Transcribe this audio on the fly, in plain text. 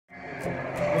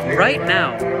Right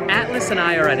now, Atlas and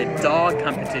I are at a dog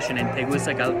competition in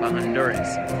Tegucigalpa,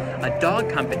 Honduras. A dog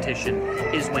competition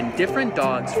is when different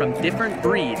dogs from different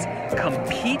breeds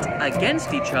compete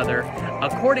against each other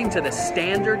according to the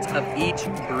standards of each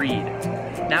breed.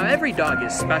 Now, every dog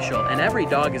is special and every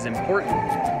dog is important,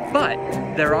 but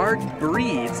there are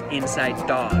breeds inside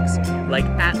dogs. Like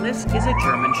Atlas is a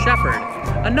German Shepherd.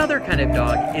 Another kind of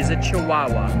dog is a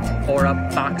Chihuahua, or a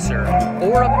Boxer,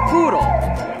 or a Poodle.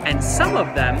 And some of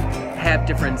them have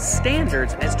different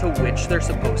standards as to which they're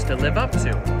supposed to live up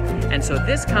to. And so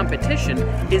this competition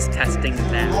is testing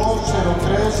that.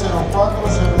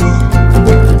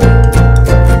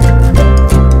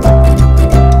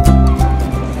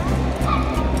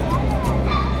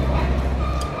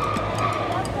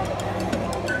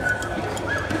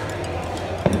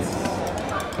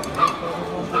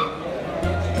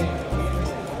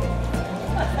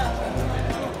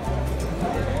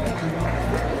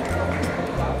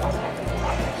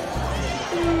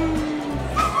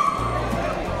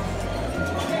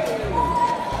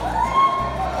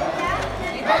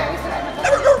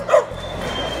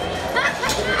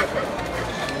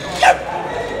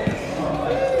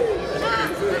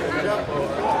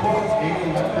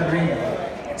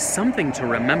 Something to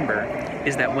remember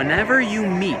is that whenever you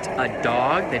meet a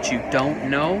dog that you don't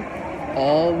know,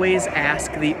 always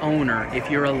ask the owner if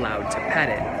you're allowed to pet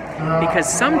it.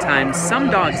 Because sometimes some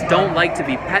dogs don't like to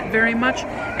be pet very much,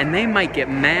 and they might get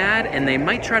mad and they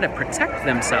might try to protect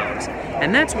themselves.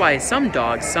 And that's why some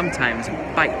dogs sometimes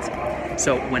bite.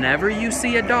 So whenever you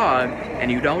see a dog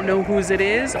and you don't know whose it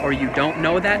is, or you don't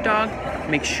know that dog,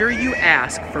 make sure you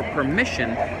ask for permission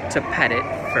to pet it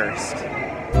first.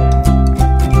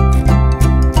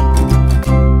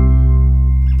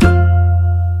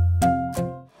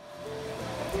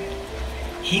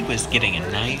 He was getting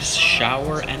a nice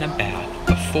shower and a bath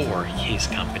before his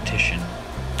competition.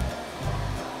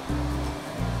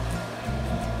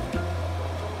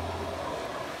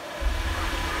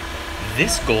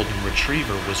 This golden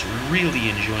retriever was really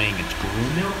enjoying its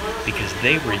grooming because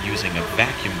they were using a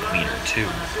vacuum cleaner too.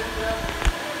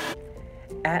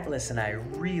 Atlas and I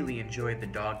really enjoyed the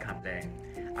dog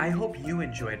competition. I hope you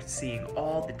enjoyed seeing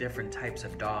all the different types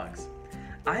of dogs.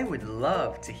 I would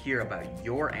love to hear about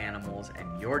your animals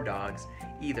and your dogs,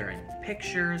 either in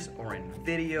pictures or in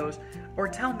videos, or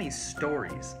tell me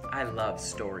stories. I love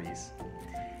stories.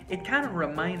 It kind of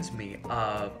reminds me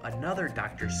of another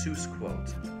Dr. Seuss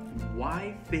quote,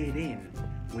 "Why fit in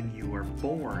when you were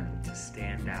born to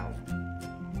stand out?"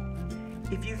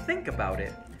 If you think about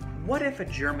it, what if a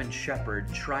German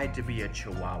Shepherd tried to be a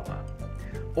Chihuahua?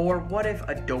 Or what if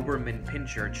a Doberman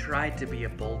Pinscher tried to be a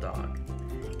Bulldog?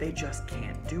 They just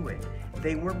can't do it.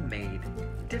 They were made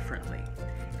differently.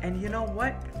 And you know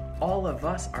what? All of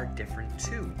us are different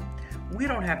too. We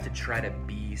don't have to try to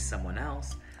be someone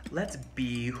else. Let's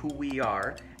be who we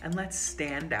are, and let's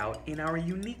stand out in our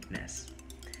uniqueness.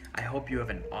 I hope you have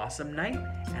an awesome night,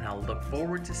 and I'll look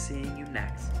forward to seeing you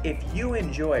next. If you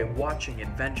enjoy watching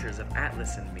Adventures of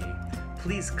Atlas and me,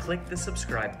 please click the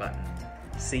subscribe button.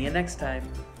 See you next time.